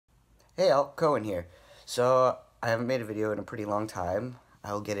Hey Al, Cohen here. So, I haven't made a video in a pretty long time.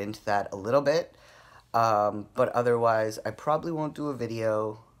 I'll get into that a little bit. But otherwise, I probably won't do a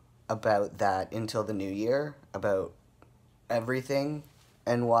video about that until the new year, about everything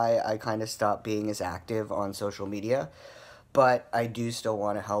and why I kind of stopped being as active on social media. But I do still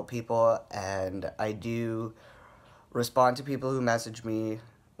want to help people, and I do respond to people who message me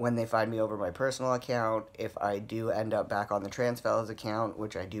when they find me over my personal account. If I do end up back on the Transfellas account,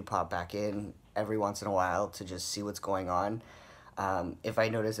 which I do pop back in every once in a while to just see what's going on, if I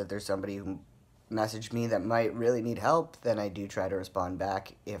notice that there's somebody who messaged me that might really need help, then I do try to respond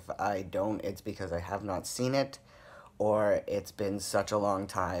back. If I don't, it's because I have not seen it, or it's been such a long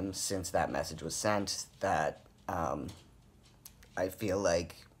time since that message was sent that I feel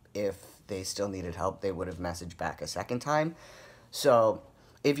like if they still needed help, they would have messaged back a second time. So,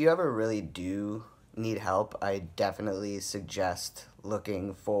 if you ever really do need help, I definitely suggest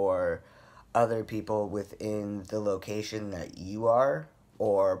looking for other people within the location that you are,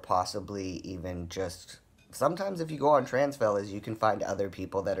 or possibly even just sometimes if you go on Transfellas, you can find other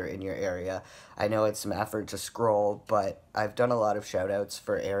people that are in your area. I know it's some effort to scroll, but I've done a lot of shout outs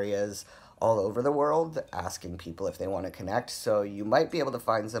for areas all over the world asking people if they want to connect. So you might be able to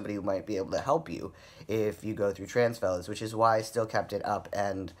find somebody who might be able to help you if you go through Transfellas, which is why I still kept it up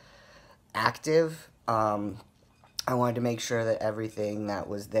and active. I wanted to make sure that everything that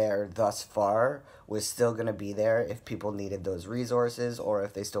was there thus far was still going to be there if people needed those resources, or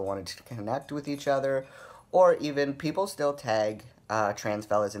if they still wanted to connect with each other, or even people still tag trans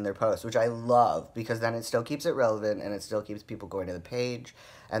fellas in their posts, which I love because then it still keeps it relevant and it still keeps people going to the page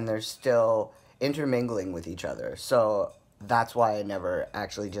and they're still intermingling with each other. So that's why I never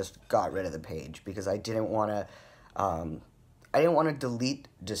actually just got rid of the page, because I didn't want to delete,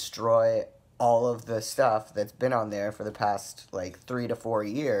 destroy all of the stuff that's been on there for the past like 3 to 4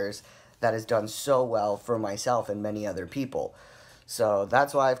 years that has done so well for myself and many other people. So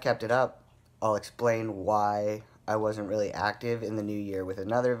that's why I've kept it up. I'll explain why I wasn't really active in the new year with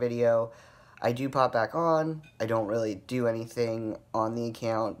another video. I do pop back on. I don't really do anything on the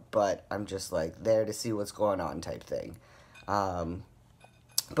account, but I'm just like there to see what's going on type thing. Um,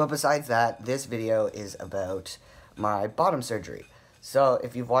 but besides that, this video is about my bottom surgery. So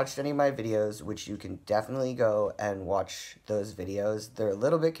if you've watched any of my videos, which you can definitely go and watch those videos, they're a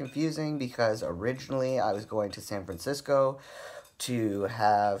little bit confusing because originally I was going to San Francisco to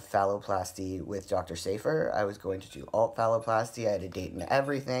have phalloplasty with Dr. Safer. I was going to do alt phalloplasty. I had a date and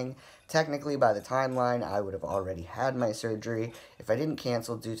everything. Technically, by the timeline, I would have already had my surgery if I didn't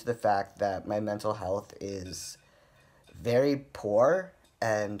cancel due to the fact that my mental health is very poor,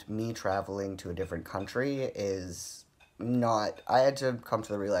 and me traveling to a different country is not, I had to come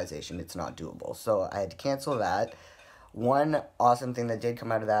to the realization it's not doable. So I had to cancel that. One awesome thing that did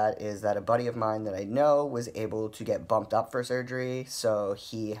come out of that is that a buddy of mine that I know was able to get bumped up for surgery. So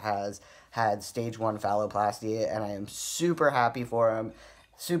he has had stage 1 phalloplasty, and I am super happy for him,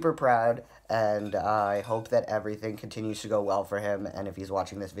 super proud, and I hope that everything continues to go well for him. And if he's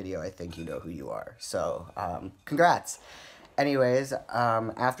watching this video, I think you know who you are. So, congrats. Anyways,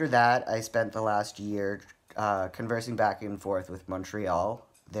 after that, I spent the last year conversing back and forth with Montreal,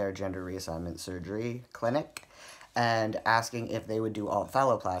 their gender reassignment surgery clinic, and asking if they would do alt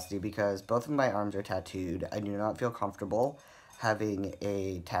phalloplasty because both of my arms are tattooed. I do not feel comfortable having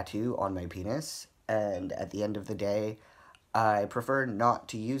a tattoo on my penis, and at the end of the day, I prefer not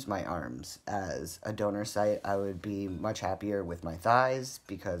to use my arms as a donor site. I would be much happier with my thighs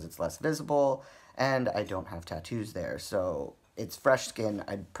because it's less visible and I don't have tattoos there. So it's fresh skin.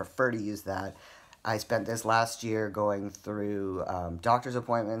 I'd prefer to use that. I spent this last year going through doctor's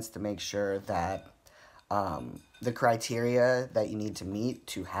appointments to make sure that the criteria that you need to meet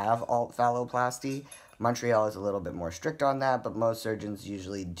to have alt phalloplasty. Montreal is a little bit more strict on that, but most surgeons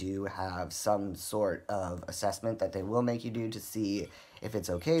usually do have some sort of assessment that they will make you do to see if it's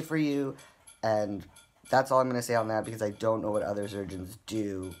okay for you. And that's all I'm going to say on that because I don't know what other surgeons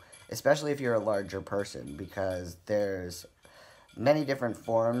do, especially if you're a larger person, because there's many different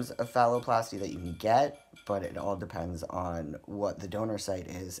forms of phalloplasty that you can get, but it all depends on what the donor site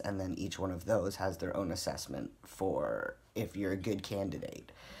is, and then each one of those has their own assessment for if you're a good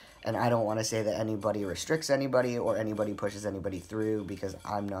candidate. And I don't want to say that anybody restricts anybody or anybody pushes anybody through because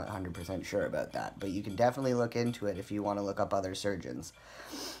I'm not 100% sure about that, but you can definitely look into it if you want to look up other surgeons.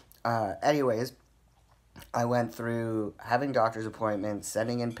 Anyways, I went through having doctor's appointments,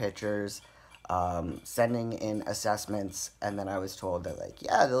 sending in pictures, sending in assessments, and then I was told that, like,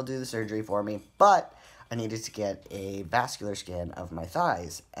 yeah, they'll do the surgery for me, but I needed to get a vascular scan of my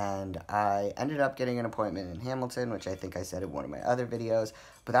thighs, and I ended up getting an appointment in Hamilton, which I think I said in one of my other videos,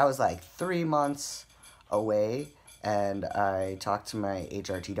 But that was like 3 months away, and I talked to my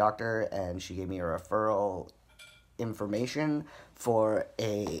HRT doctor, and she gave me a referral information for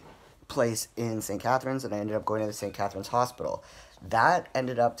a place in St. Catharines, and I ended up going to the St. Catharines Hospital. That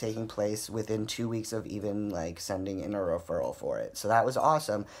ended up taking place within 2 weeks of even like sending in a referral for it. So that was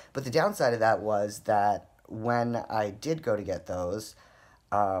awesome. But the downside of that was that when I did go to get those,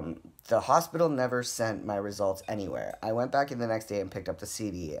 the hospital never sent my results anywhere. I went back in the next day and picked up the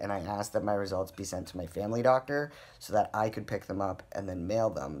CD, and I asked that my results be sent to my family doctor so that I could pick them up and then mail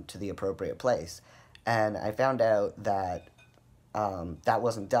them to the appropriate place. And I found out that that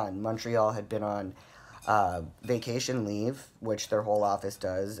wasn't done. Montreal had been on vacation leave, which their whole office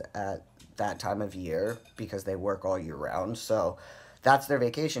does at that time of year because they work all year round. So that's their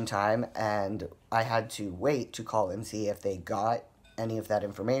vacation time, and I had to wait to call and see if they got any of that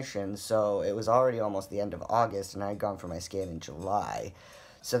information. So it was already almost the end of August, and I had gone for my scan in July.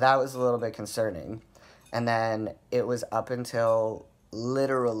 So that was a little bit concerning. And then it was up until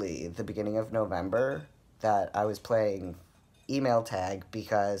literally the beginning of November that I was playing email tag,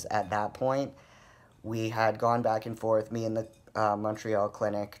 because at that point we had gone back and forth, me and the Montreal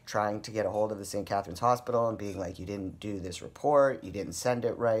clinic, trying to get a hold of the St. Catharines Hospital and being like, you didn't do this report, you didn't send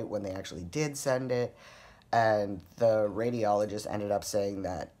it right, when they actually did send it. And the radiologist ended up saying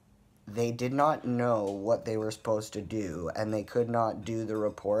that they did not know what they were supposed to do, and they could not do the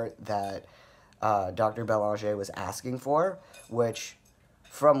report that Dr. Belanger was asking for, which,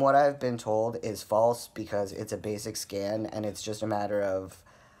 from what I've been told, is false, because it's a basic scan, and it's just a matter of,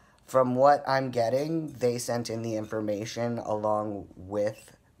 from what I'm getting, they sent in the information along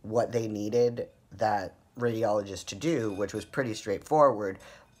with what they needed that radiologist to do, which was pretty straightforward,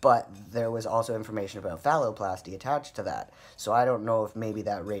 but there was also information about phalloplasty attached to that. So I don't know if maybe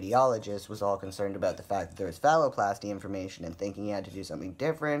that radiologist was all concerned about the fact that there was phalloplasty information and thinking he had to do something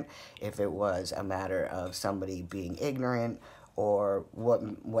different, if it was a matter of somebody being ignorant or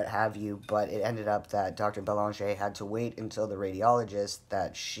what have you. But it ended up that Dr. Belanger had to wait until the radiologist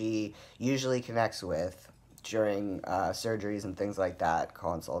that she usually connects with during surgeries and things like that,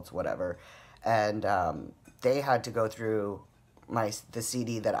 consults, whatever, and they had to go through the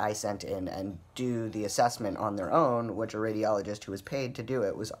CD that I sent in and do the assessment on their own, which a radiologist who was paid to do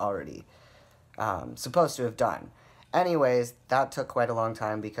it was already supposed to have done. Anyways, that took quite a long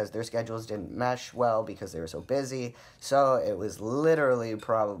time because their schedules didn't mesh well because they were so busy. So it was literally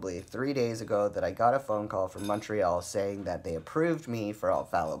probably 3 days ago that I got a phone call from Montreal saying that they approved me for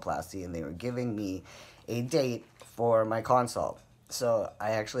phalloplasty and they were giving me a date for my consult. So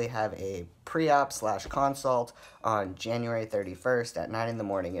I actually have a pre-op / consult on January 31st at 9 in the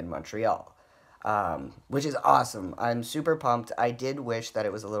morning in Montreal, which is awesome. I'm super pumped. I did wish that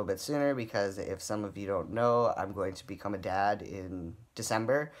it was a little bit sooner because, if some of you don't know, I'm going to become a dad in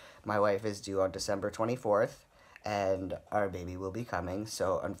December. My wife is due on December 24th, and our baby will be coming.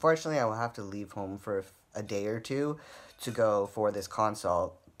 So unfortunately, I will have to leave home for a day or two to go for this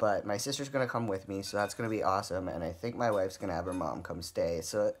consult. But my sister's going to come with me, so that's going to be awesome, and I think my wife's going to have her mom come stay,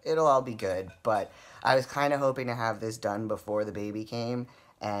 so it'll all be good. But I was kind of hoping to have this done before the baby came,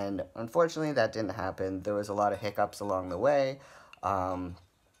 and unfortunately that didn't happen. There was a lot of hiccups along the way, a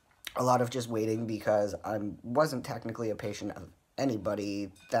lot of just waiting because I wasn't technically a patient of anybody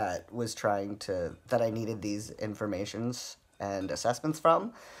that was that I needed these informations and assessments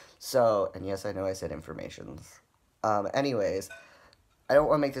from. So, and yes, I know I said informations. Anyways, I don't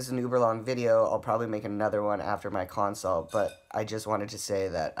want to make this an uber long video. I'll probably make another one after my consult, but I just wanted to say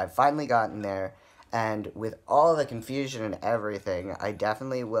that I've finally gotten there, and with all the confusion and everything, I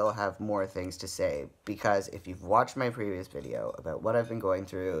definitely will have more things to say, because if you've watched my previous video about what I've been going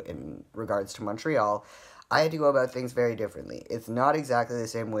through in regards to Montreal, I had to go about things very differently. It's not exactly the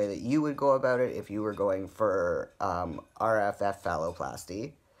same way that you would go about it if you were going for RFF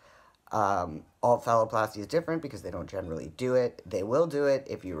phalloplasty. Alt phalloplasty is different because they don't generally do it. They will do it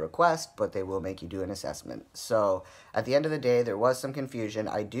if you request, but they will make you do an assessment. So at the end of the day, there was some confusion.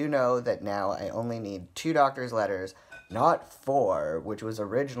 I do know that now I only need 2 doctor's letters, not 4, which was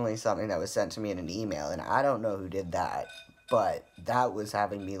originally something that was sent to me in an email, and I don't know who did that, but that was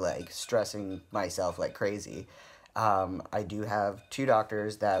having me like stressing myself like crazy. I do have 2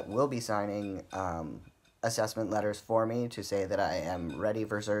 doctors that will be signing assessment letters for me to say that I am ready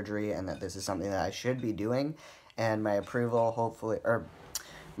for surgery and that this is something that I should be doing, and my approval, hopefully, or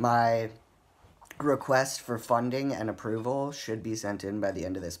my request for funding and approval should be sent in by the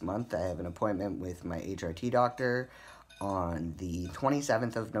end of this month. I have an appointment with my HRT doctor on the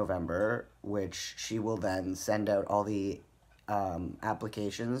 27th of November, which she will then send out all the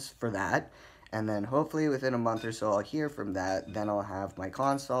applications for that, And then hopefully within a month or so I'll hear from that. Then I'll have my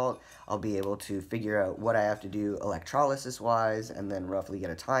consult. I'll be able to figure out what I have to do electrolysis wise and then roughly get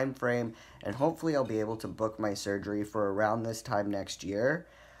a time frame. And hopefully I'll be able to book my surgery for around this time next year.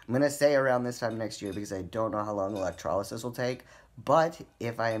 I'm going to say around this time next year because I don't know how long electrolysis will take. But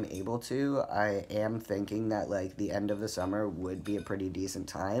if I am able to, I am thinking that like the end of the summer would be a pretty decent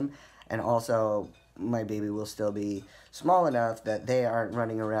time. And also my baby will still be small enough that they aren't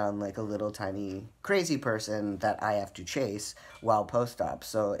running around like a little tiny crazy person that I have to chase while post-op.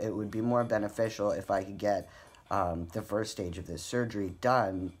 So it would be more beneficial if I could get the first stage of this surgery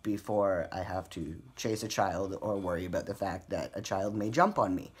done before I have to chase a child or worry about the fact that a child may jump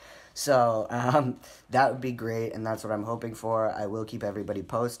on me. So that would be great, and that's what I'm hoping for. I will keep everybody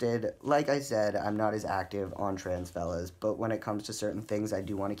posted. Like I said, I'm not as active on Trans Fellas, but when it comes to certain things, I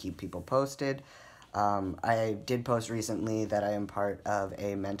do want to keep people posted. I did post recently that I am part of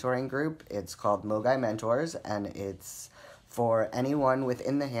a mentoring group. It's called Mogai Mentors, and it's for anyone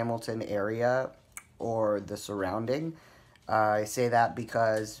within the Hamilton area or the surrounding. I say that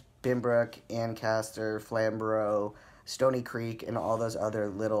because Binbrook, Ancaster, Flamborough, Stony Creek, and all those other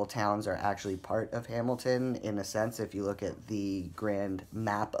little towns are actually part of Hamilton in a sense. If you look at the grand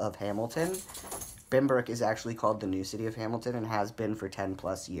map of Hamilton, Binbrook is actually called the new city of Hamilton and has been for 10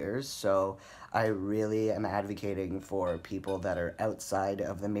 plus years. So I really am advocating for people that are outside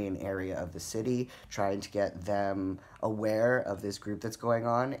of the main area of the city, trying to get them aware of this group that's going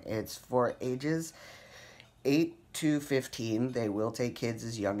on. It's for ages 8 to 15. They will take kids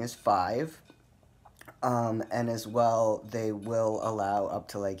as young as 5. And as well, they will allow up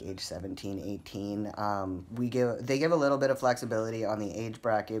to like age 17, 18. They give a little bit of flexibility on the age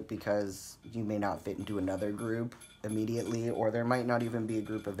bracket because you may not fit into another group immediately, or there might not even be a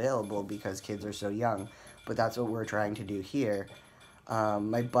group available because kids are so young. But that's what we're trying to do here.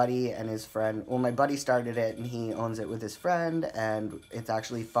 My buddy and his friend, well, my buddy started it and he owns it with his friend, and it's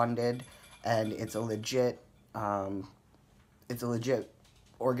actually funded, and it's a legit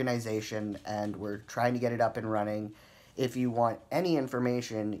organization, and we're trying to get it up and running. If you want any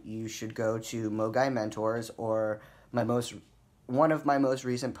information, you should go to Mogai Mentors, or one of my most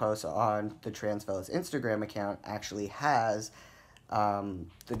recent posts on the Trans Fellas Instagram account actually has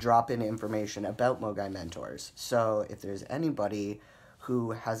the drop-in information about Mogai Mentors. So if there's anybody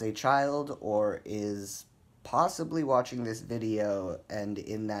who has a child or is possibly watching this video and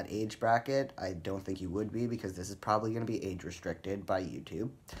in that age bracket, I don't think you would be because this is probably going to be age restricted by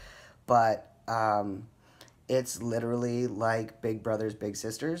YouTube, but it's literally like Big Brothers Big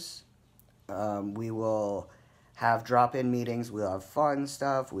Sisters. We will have drop-in meetings, we'll have fun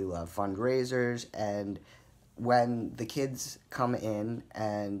stuff, we will have fundraisers, and when the kids come in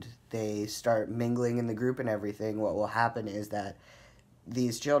and they start mingling in the group and everything, what will happen is that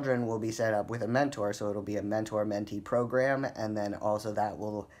these children will be set up with a mentor, so it'll be a mentor-mentee program, and then also that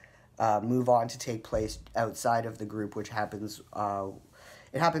will move on to take place outside of the group, which happens,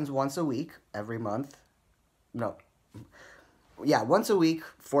 it happens once a week, every month. No. Yeah, once a week,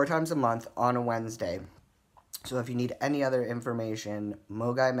 4 times a month on a Wednesday. So if you need any other information,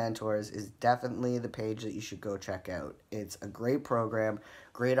 Mogai Mentors is definitely the page that you should go check out. It's a great program,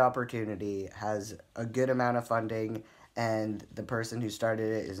 great opportunity, has a good amount of funding, and the person who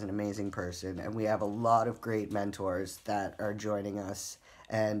started it is an amazing person. And we have a lot of great mentors that are joining us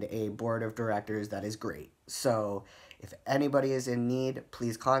and a board of directors that is great. So if anybody is in need,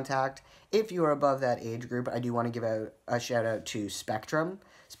 please contact. If you are above that age group, I do want to give out a shout out to Spectrum.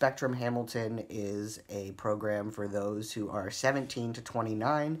 Spectrum Hamilton is a program for those who are 17 to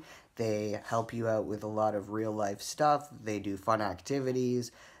 29. They help you out with a lot of real life stuff. They do fun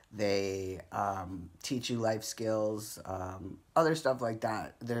activities. They teach you life skills, other stuff like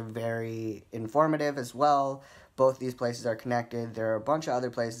that. They're very informative as well. Both these places are connected. There are a bunch of other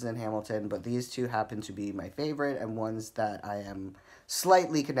places in Hamilton, but these two happen to be my favorite and ones that I am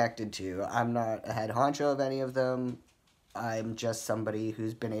slightly connected to. I'm not a head honcho of any of them. I'm just somebody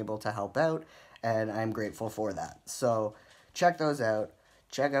who's been able to help out, and I'm grateful for that. So check those out.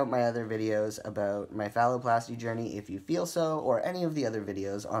 Check out my other videos about my phalloplasty journey if you feel so, or any of the other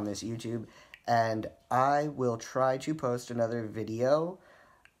videos on this YouTube. And I will try to post another video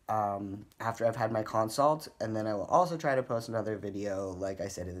after I've had my consult, and then I will also try to post another video, like I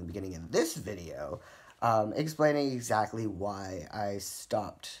said in the beginning of this video, explaining exactly why I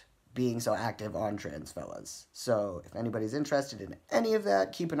stopped being so active on Trans Fellas. So if anybody's interested in any of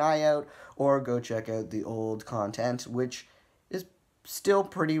that, keep an eye out, or go check out the old content, which is still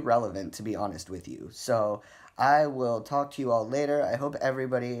pretty relevant, to be honest with you. So I will talk to you all later. I hope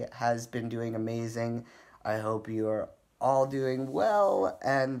everybody has been doing amazing. I hope you're all doing well,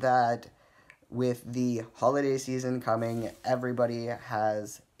 and that with the holiday season coming, everybody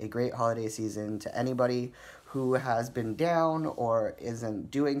has a great holiday season. To anybody who has been down or isn't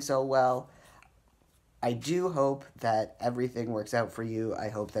doing so well, I do hope that everything works out for you. I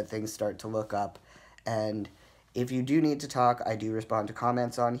hope that things start to look up. And if you do need to talk, I do respond to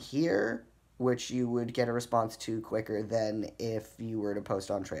comments on here, which you would get a response to quicker than if you were to post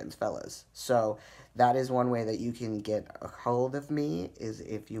on Trans Fellas. So that is one way that you can get a hold of me, is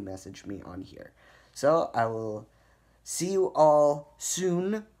if you message me on here. So I will see you all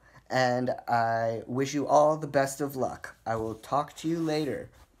soon, and I wish you all the best of luck. I will talk to you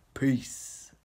later. Peace.